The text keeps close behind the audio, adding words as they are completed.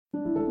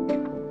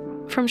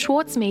From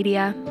Schwartz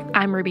Media,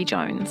 I'm Ruby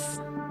Jones.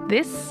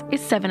 This is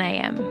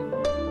 7am.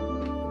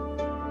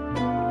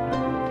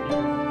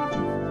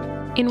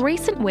 In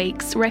recent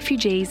weeks,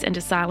 refugees and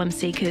asylum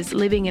seekers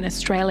living in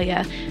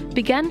Australia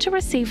began to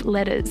receive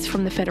letters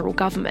from the federal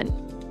government.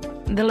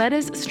 The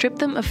letters stripped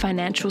them of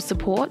financial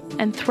support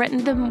and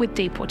threatened them with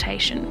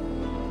deportation.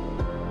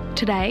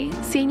 Today,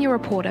 senior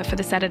reporter for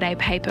the Saturday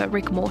paper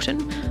Rick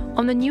Morton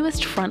on the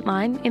newest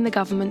frontline in the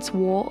government's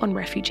war on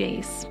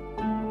refugees.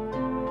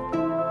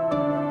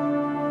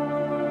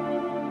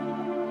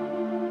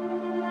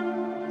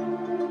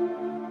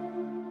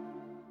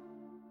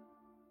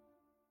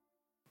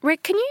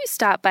 Rick, can you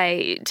start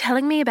by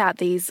telling me about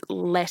these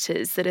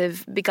letters that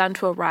have begun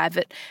to arrive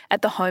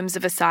at the homes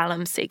of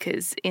asylum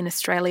seekers in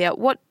Australia?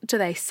 What do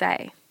they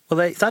say? Well,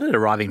 they started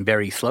arriving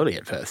very slowly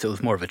at first. It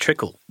was more of a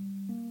trickle.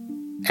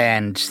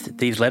 And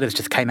these letters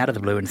just came out of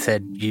the blue and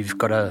said, you've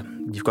got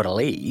to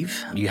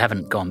leave. You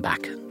haven't gone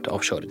back to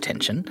offshore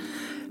detention.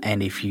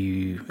 And if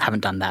you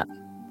haven't done that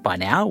by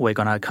now, we're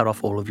going to cut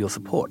off all of your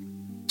support.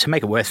 To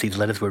make it worse, these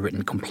letters were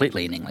written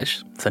completely in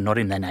English, so not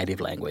in their native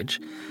language.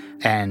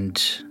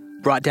 And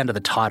right down to the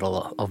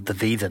title of the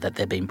visa that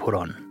they're being put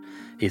on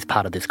is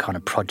part of this kind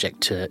of project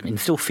to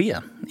instill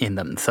fear in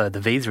them. So the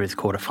visa is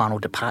called a final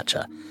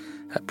departure.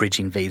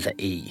 Bridging Visa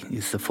E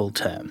is the full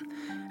term.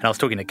 And I was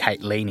talking to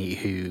Kate Leaney,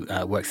 who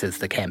works as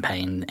the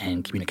campaign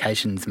and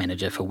communications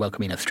manager for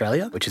Welcoming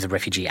Australia, which is a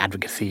refugee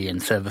advocacy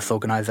and service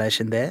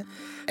organisation there.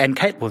 And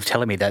Kate was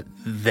telling me that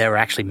there are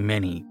actually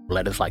many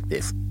letters like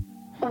this.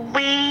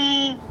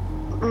 We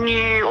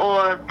knew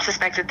or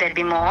suspected there'd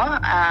be more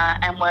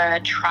and were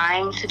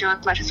trying to do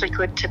as much as we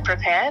could to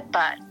prepare,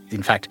 but...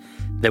 In fact,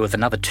 there was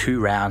another 2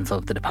 rounds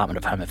of the Department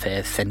of Home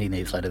Affairs sending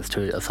these letters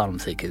to asylum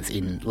seekers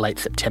in late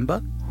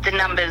September. The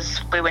numbers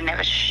we were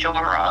never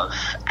sure of,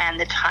 and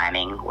the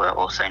timing we're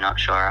also not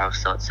sure of,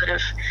 so it's sort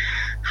of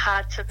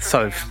hard to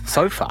prepare.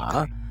 So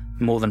far,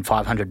 more than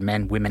 500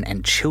 men, women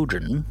and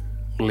children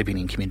living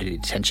in community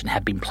detention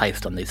have been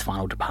placed on these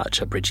final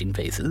departure bridging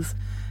visas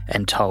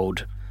and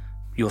told,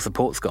 your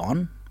support's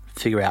gone,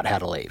 figure out how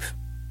to leave.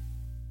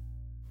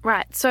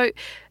 Right, so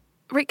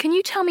Rick, can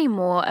you tell me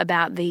more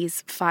about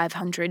these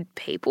 500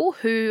 people?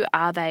 Who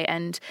are they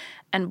and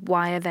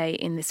why are they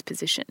in this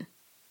position?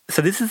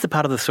 So this is the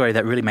part of the story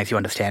that really makes you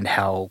understand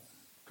how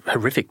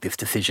horrific this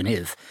decision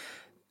is.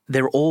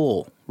 They're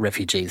all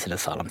refugees and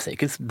asylum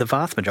seekers. The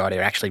vast majority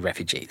are actually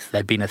refugees.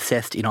 They've been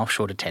assessed in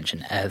offshore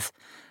detention as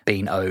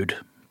being owed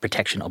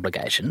protection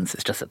obligations.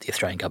 It's just that the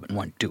Australian government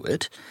won't do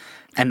it.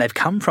 And they've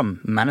come from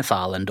Manus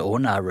Island or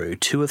Nauru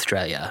to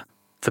Australia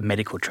for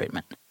medical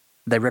treatment.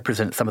 They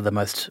represent some of the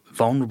most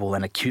vulnerable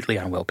and acutely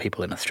unwell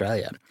people in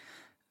Australia.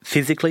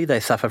 Physically,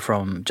 they suffer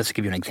from, just to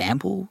give you an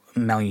example,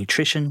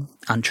 malnutrition,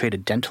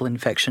 untreated dental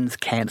infections,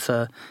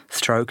 cancer,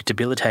 stroke,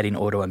 debilitating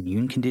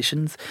autoimmune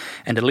conditions,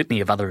 and a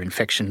litany of other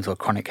infections or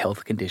chronic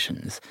health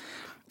conditions.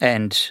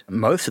 And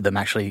most of them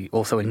actually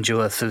also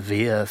endure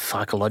severe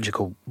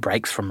psychological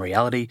breaks from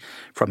reality,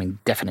 from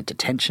indefinite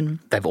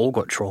detention. They've all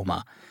got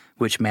trauma,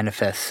 which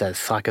manifests as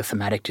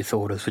psychosomatic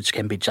disorders, which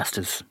can be just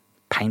as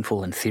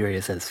painful and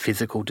serious as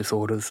physical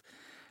disorders,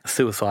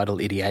 suicidal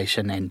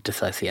ideation and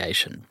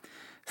dissociation.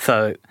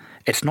 So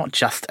it's not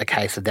just a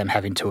case of them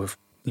having to have,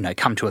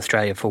 come to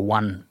Australia for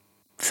one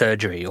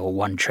surgery or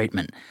one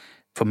treatment.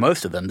 For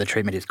most of them, the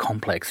treatment is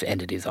complex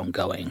and it is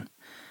ongoing.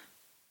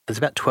 There's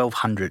about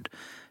 1,200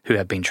 who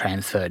have been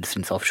transferred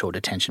since offshore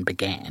detention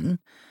began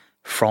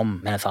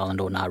from Manus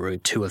Island or Nauru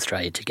to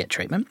Australia to get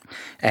treatment.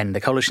 And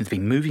the coalition's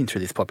been moving through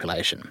this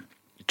population,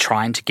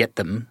 trying to get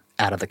them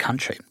out of the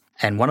country.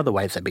 And one of the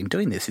ways they've been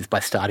doing this is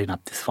by starting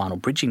up this final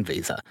bridging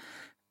visa.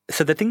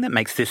 So the thing that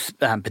makes this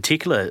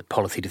particular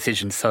policy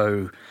decision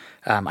so,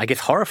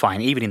 horrifying,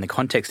 even in the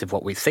context of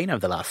what we've seen over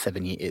the last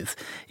 7 years,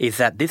 is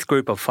that this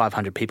group of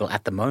 500 people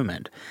at the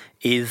moment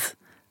is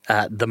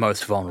the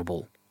most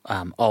vulnerable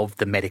of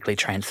the medically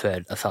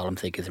transferred asylum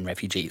seekers and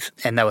refugees.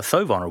 And they were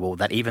so vulnerable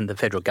that even the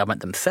federal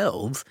government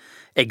themselves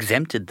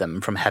exempted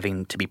them from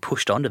having to be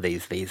pushed onto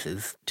these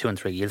visas 2 and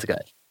 3 years ago.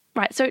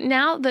 Right, so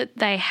now that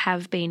they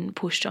have been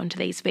pushed onto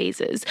these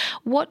visas,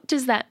 what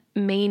does that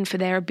mean for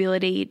their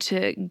ability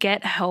to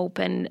get help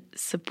and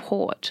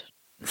support?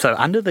 So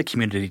under the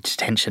community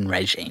detention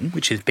regime,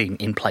 which has been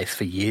in place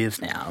for years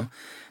now,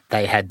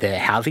 they had their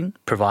housing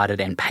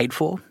provided and paid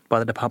for by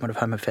the Department of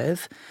Home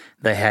Affairs.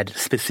 They had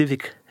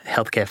specific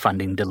healthcare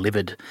funding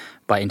delivered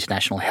by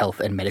International Health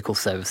and Medical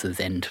Services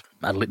and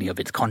a litany of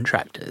its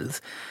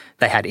contractors.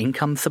 They had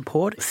income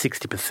support,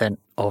 60%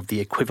 of the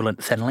equivalent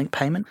Centrelink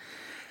payment.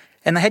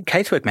 And they had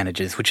casework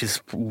managers, which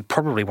is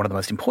probably one of the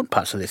most important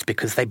parts of this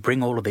because they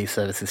bring all of these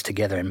services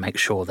together and make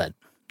sure that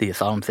the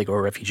asylum seeker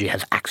or refugee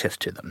has access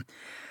to them.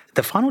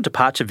 The final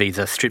departure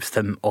visa strips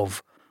them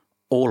of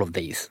all of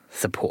these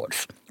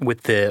supports,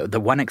 with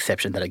the one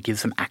exception that it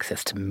gives them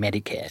access to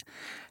Medicare.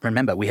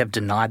 Remember, we have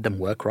denied them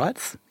work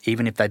rights,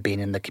 even if they've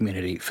been in the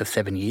community for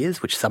 7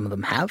 years, which some of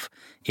them have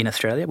in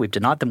Australia. We've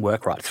denied them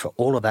work rights for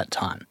all of that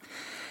time.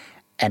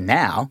 And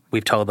now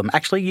we've told them,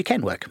 actually, you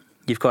can work.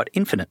 You've got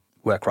infinite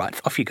work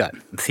rights. Off you go.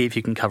 See if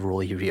you can cover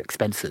all of your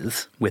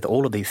expenses with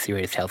all of these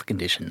serious health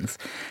conditions,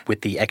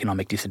 with the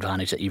economic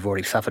disadvantage that you've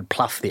already suffered,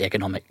 plus the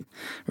economic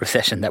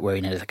recession that we're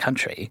in as a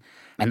country.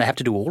 And they have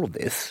to do all of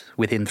this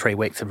within 3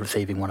 weeks of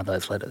receiving one of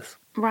those letters.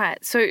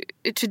 Right. So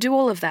to do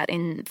all of that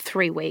in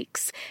 3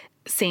 weeks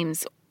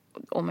seems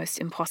almost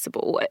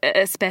impossible,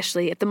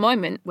 especially at the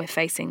moment we're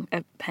facing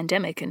a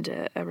pandemic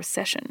and a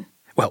recession.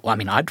 Well, I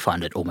mean, I'd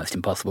find it almost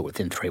impossible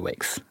within 3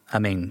 weeks. I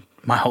mean,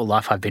 my whole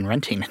life I've been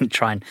renting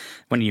and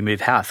when you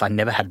move house, I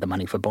never had the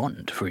money for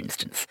bond, for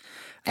instance.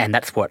 And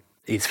that's what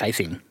is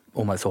facing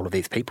almost all of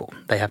these people.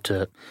 They have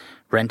to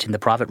rent in the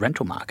private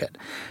rental market.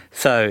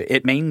 So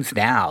it means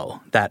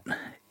now that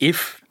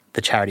if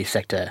the charity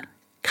sector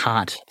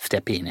can't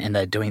step in and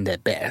they're doing their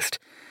best,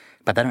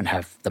 but they don't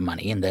have the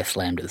money and they're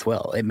slammed as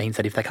well, it means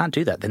that if they can't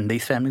do that, then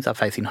these families are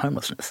facing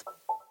homelessness.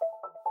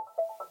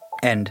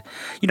 And,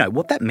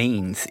 what that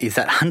means is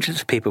that hundreds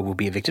of people will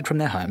be evicted from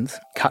their homes,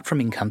 cut from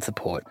income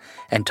support,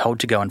 and told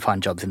to go and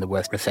find jobs in the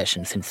worst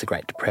recession since the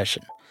Great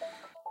Depression.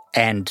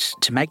 And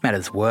to make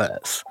matters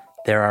worse,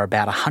 there are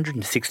about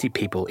 160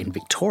 people in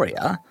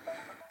Victoria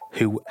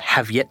who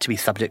have yet to be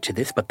subject to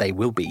this, but they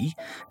will be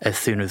as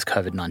soon as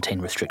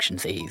COVID-19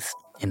 restrictions ease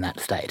in that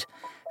state.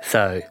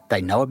 So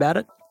they know about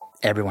it.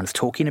 Everyone's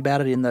talking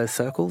about it in those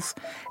circles.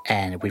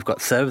 And we've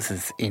got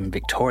services in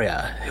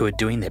Victoria who are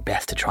doing their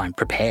best to try and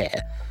prepare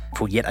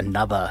for yet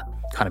another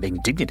kind of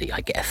indignity, I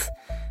guess,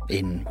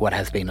 in what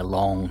has been a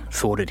long,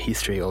 sordid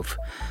history of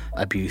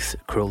abuse,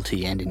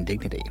 cruelty and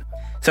indignity.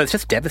 So it's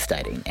just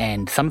devastating.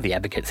 And some of the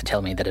advocates are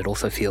telling me that it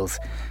also feels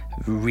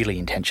really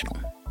intentional.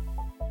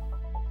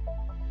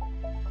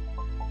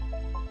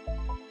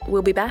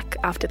 We'll be back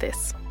after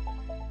this.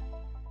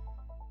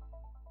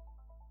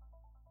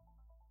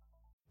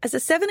 As a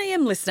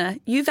 7am listener,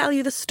 you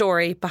value the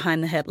story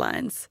behind the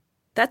headlines.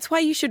 That's why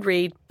you should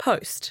read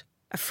Post,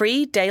 a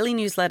free daily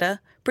newsletter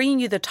bringing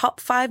you the top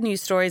 5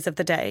 news stories of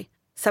the day,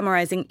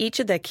 summarising each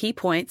of their key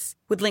points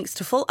with links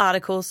to full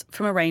articles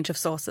from a range of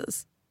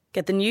sources.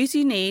 Get the news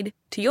you need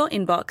to your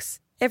inbox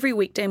every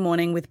weekday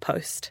morning with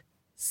Post.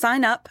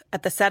 Sign up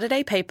at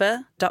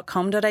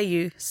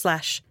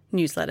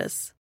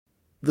thesaturdaypaper.com.au/newsletters.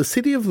 The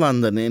City of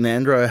London in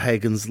Andrew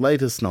O'Hagan's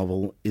latest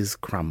novel is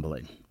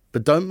crumbling.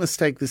 But don't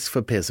mistake this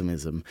for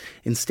pessimism.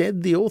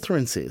 Instead, the author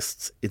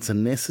insists it's a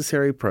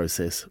necessary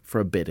process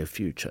for a better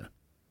future.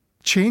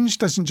 Change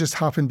doesn't just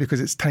happen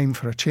because it's time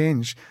for a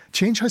change.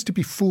 Change has to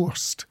be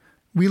forced.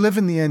 We live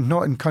in the end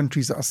not in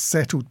countries that are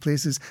settled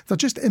places. They're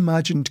just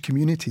imagined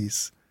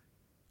communities.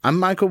 I'm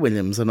Michael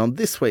Williams, and on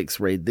this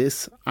week's Read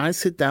This, I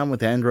sit down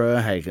with Andrew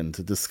O'Hagan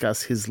to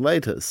discuss his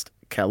latest,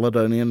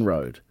 Caledonian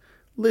Road.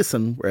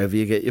 Listen wherever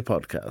you get your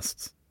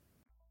podcasts.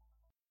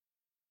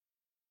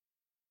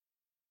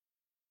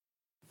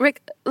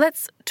 Rick,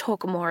 let's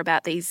talk more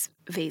about these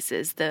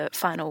visas, the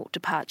final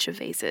departure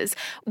visas.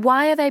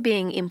 Why are they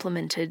being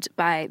implemented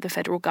by the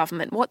federal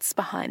government? What's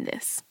behind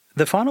this?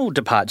 The final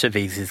departure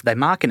visas, they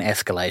mark an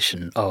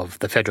escalation of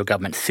the federal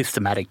government's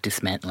systematic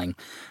dismantling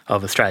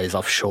of Australia's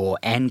offshore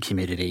and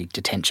community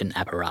detention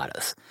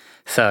apparatus.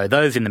 So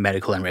those in the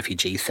medical and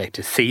refugee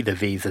sector see the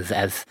visas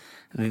as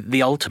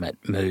the ultimate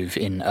move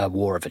in a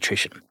war of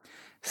attrition.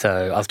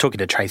 So I was talking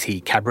to Tracy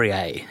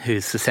Cabrier,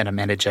 who's the Centre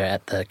Manager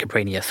at the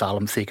Caprini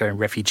Asylum Seeker and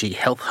Refugee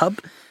Health Hub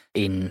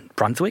in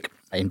Brunswick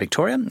in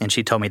Victoria, and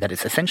she told me that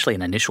it's essentially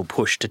an initial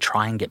push to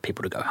try and get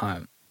people to go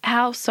home.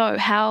 How so?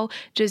 How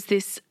does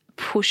this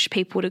push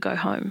people to go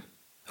home?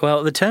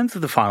 Well, the terms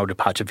of the final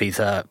departure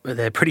visa,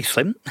 they're pretty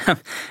slim,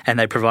 and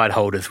they provide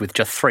holders with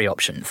just 3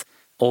 options.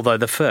 Although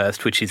the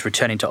first, which is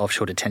returning to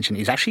offshore detention,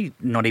 is actually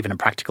not even a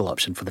practical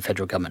option for the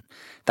federal government.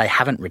 They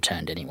haven't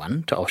returned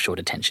anyone to offshore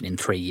detention in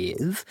 3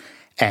 years,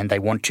 and they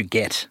want to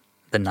get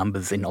the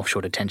numbers in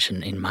offshore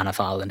detention in Manus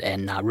Island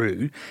and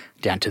Nauru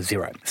down to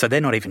 0. So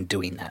they're not even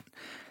doing that.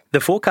 The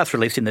forecasts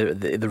released in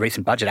the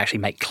recent budget actually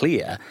make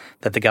clear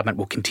that the government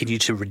will continue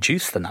to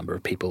reduce the number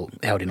of people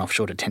held in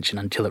offshore detention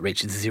until it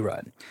reaches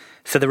 0.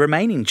 So the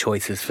remaining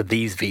choices for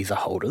these visa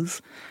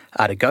holders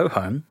are to go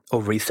home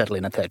or resettle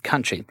in a third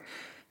country.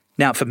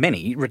 Now, for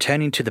many,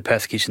 returning to the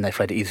persecution they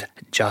fled is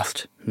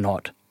just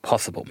not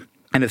possible.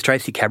 And as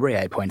Tracy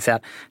Cabrier points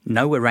out,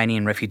 no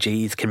Iranian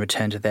refugees can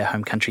return to their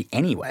home country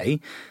anyway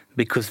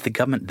because the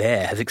government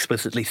there has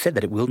explicitly said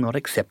that it will not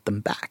accept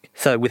them back.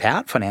 So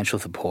without financial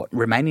support,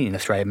 remaining in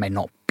Australia may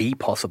not be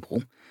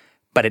possible,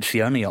 but it's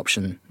the only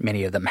option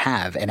many of them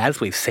have. And as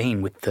we've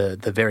seen with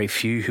the very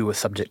few who were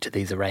subject to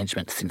these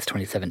arrangements since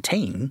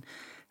 2017,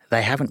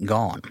 they haven't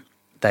gone.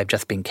 They've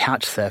just been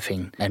couch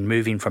surfing and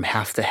moving from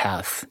house to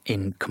house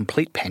in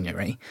complete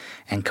penury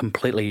and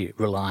completely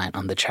reliant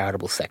on the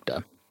charitable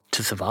sector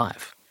to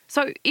survive.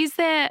 So is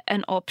there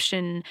an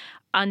option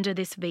under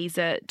this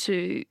visa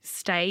to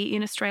stay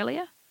in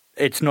Australia?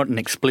 It's not an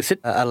explicit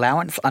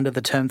allowance under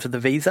the terms of the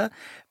visa,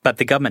 but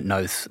the government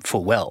knows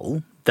full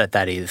well that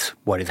that is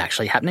what is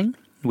actually happening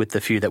with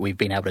the few that we've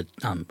been able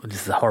to,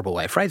 this is a horrible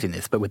way of phrasing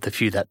this, but with the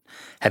few that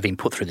have been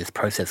put through this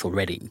process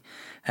already.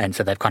 And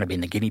so they've kind of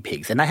been the guinea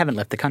pigs and they haven't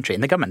left the country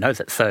and the government knows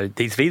it. So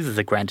these visas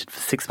are granted for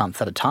 6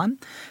 months at a time.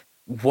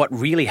 what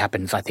really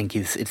happens, I think,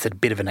 is it's a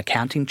bit of an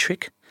accounting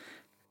trick.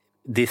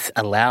 This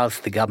allows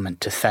the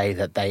government to say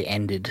that they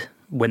ended,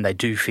 when they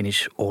do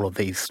finish all of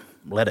these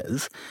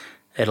letters,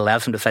 it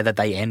allows them to say that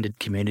they ended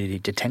community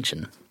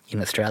detention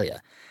in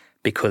Australia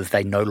because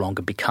they no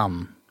longer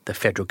become the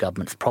federal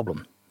government's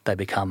problem. They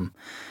become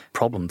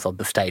problems of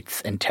the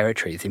states and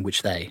territories in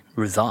which they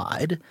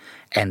reside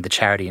and the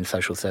charity and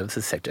social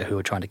services sector who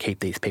are trying to keep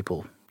these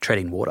people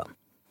treading water.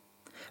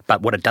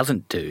 But what it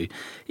doesn't do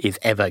is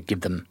ever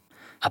give them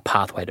a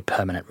pathway to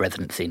permanent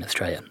residency in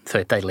Australia. So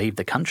if they leave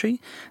the country,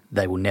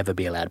 they will never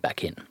be allowed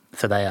back in.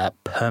 So they are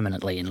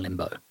permanently in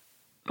limbo.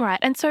 Right.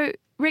 And so,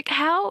 Rick,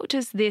 how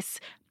does this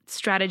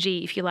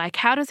strategy, if you like,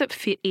 how does it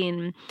fit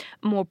in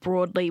more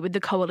broadly with the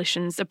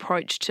Coalition's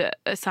approach to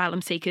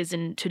asylum seekers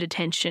and to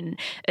detention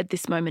at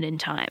this moment in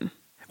time?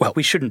 Well,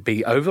 we shouldn't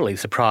be overly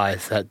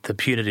surprised that the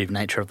punitive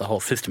nature of the whole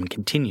system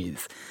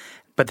continues.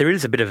 But there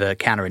is a bit of a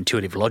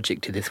counterintuitive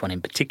logic to this one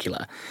in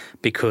particular,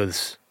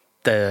 because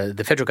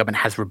the federal government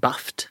has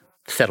rebuffed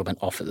settlement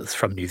offers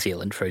from New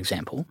Zealand, for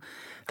example.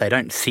 They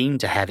don't seem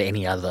to have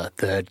any other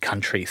third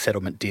country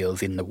settlement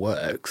deals in the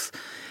works,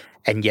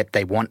 and yet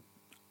they want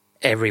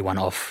everyone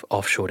off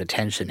offshore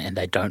detention and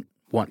they don't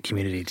want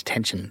community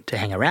detention to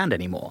hang around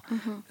anymore.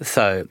 Mm-hmm.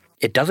 So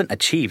it doesn't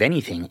achieve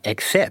anything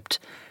except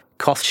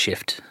cost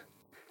shift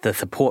the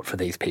support for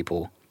these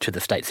people to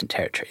the states and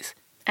territories.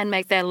 And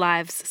make their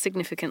lives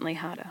significantly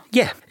harder.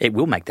 Yeah, it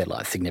will make their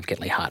lives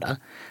significantly harder.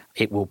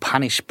 It will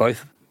punish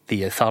both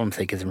the asylum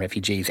seekers and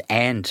refugees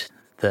and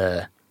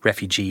the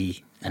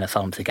refugee and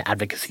asylum seeker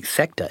advocacy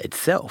sector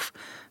itself,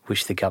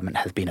 which the government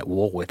has been at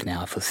war with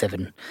now for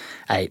 7,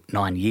 8,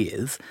 9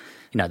 years.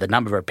 You know, the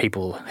number of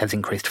people has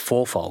increased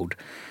fourfold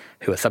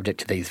who are subject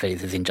to these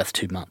visas in just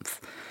 2 months.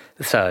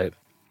 So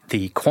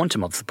the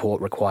quantum of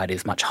support required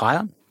is much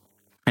higher,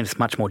 and it's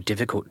much more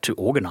difficult to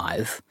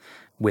organise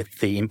with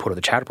the input of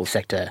the charitable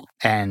sector.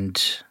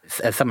 And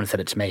as someone said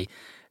it to me,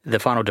 the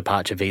final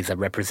departure visa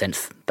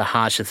represents the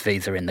harshest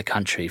visa in the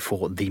country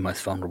for the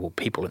most vulnerable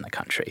people in the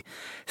country.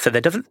 So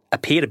there doesn't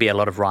appear to be a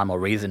lot of rhyme or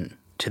reason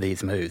to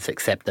these moves,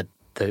 except that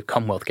the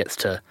Commonwealth gets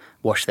to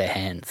wash their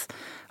hands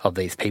of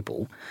these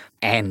people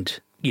and,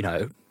 you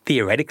know,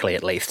 theoretically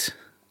at least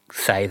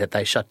say that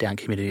they shut down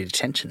community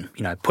detention.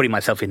 You know, putting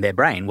myself in their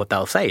brain, what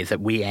they'll say is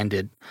that we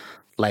ended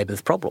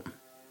Labor's problem.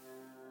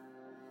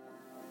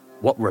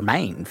 What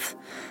remains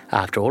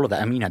after all of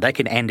that? I mean, you know, they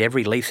can end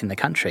every lease in the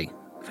country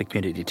for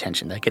community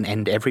detention. They can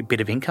end every bit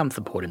of income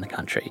support in the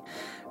country.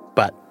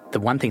 But the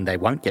one thing they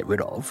won't get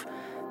rid of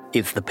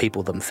is the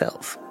people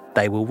themselves.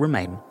 They will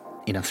remain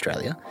in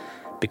Australia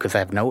because they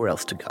have nowhere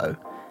else to go.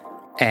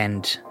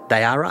 And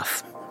they are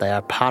us. They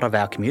are part of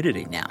our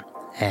community now.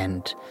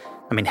 And,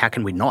 I mean, how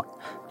can we not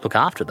look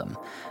after them?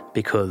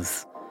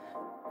 Because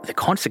the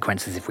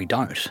consequences, if we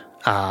don't,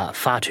 are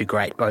far too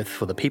great, both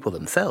for the people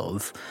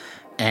themselves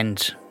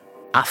and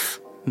us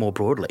more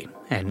broadly,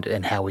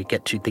 and how we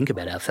get to think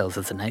about ourselves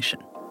as a nation.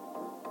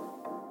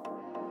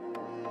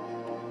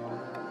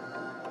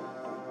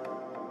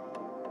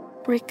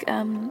 Rick,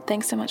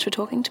 thanks so much for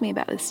talking to me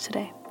about this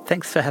today.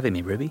 Thanks for having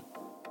me, Ruby.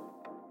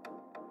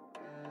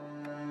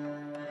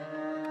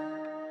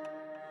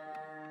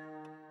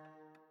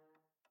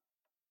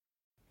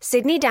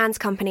 Sydney Dance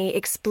Company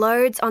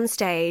explodes on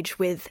stage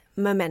with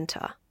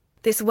Momenta.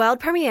 This world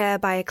premiere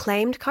by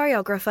acclaimed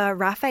choreographer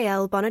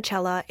Raphael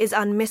Bonacella is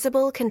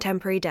unmissable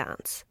contemporary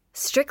dance.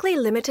 Strictly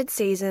limited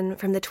season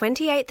from the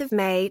 28th of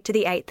May to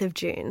the 8th of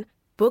June.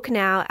 Book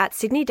now at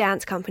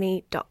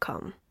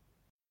sydneydancecompany.com.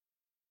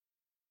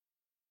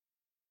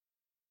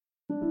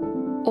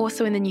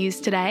 Also in the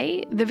news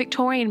today, the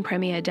Victorian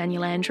Premier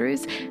Daniel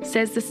Andrews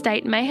says the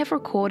state may have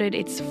recorded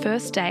its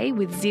first day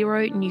with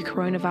 0 new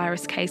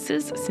coronavirus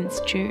cases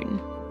since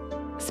June.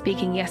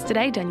 Speaking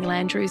yesterday, Daniel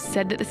Andrews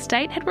said that the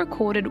state had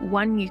recorded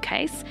 1 new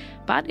case,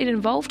 but it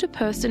involved a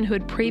person who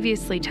had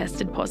previously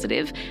tested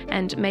positive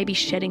and may be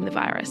shedding the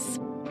virus.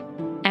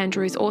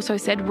 Andrews also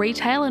said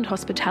retail and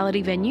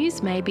hospitality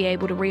venues may be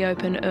able to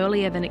reopen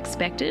earlier than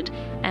expected,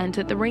 and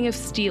that the ring of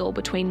steel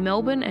between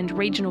Melbourne and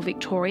regional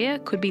Victoria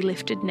could be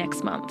lifted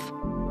next month.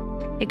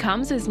 It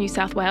comes as New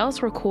South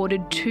Wales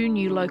recorded 2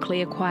 new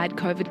locally acquired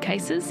COVID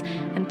cases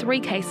and 3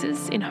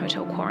 cases in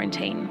hotel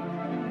quarantine.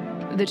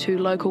 The 2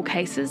 local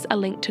cases are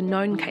linked to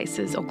known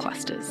cases or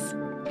clusters.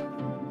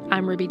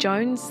 I'm Ruby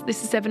Jones.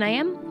 This is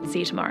 7am. See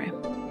you tomorrow.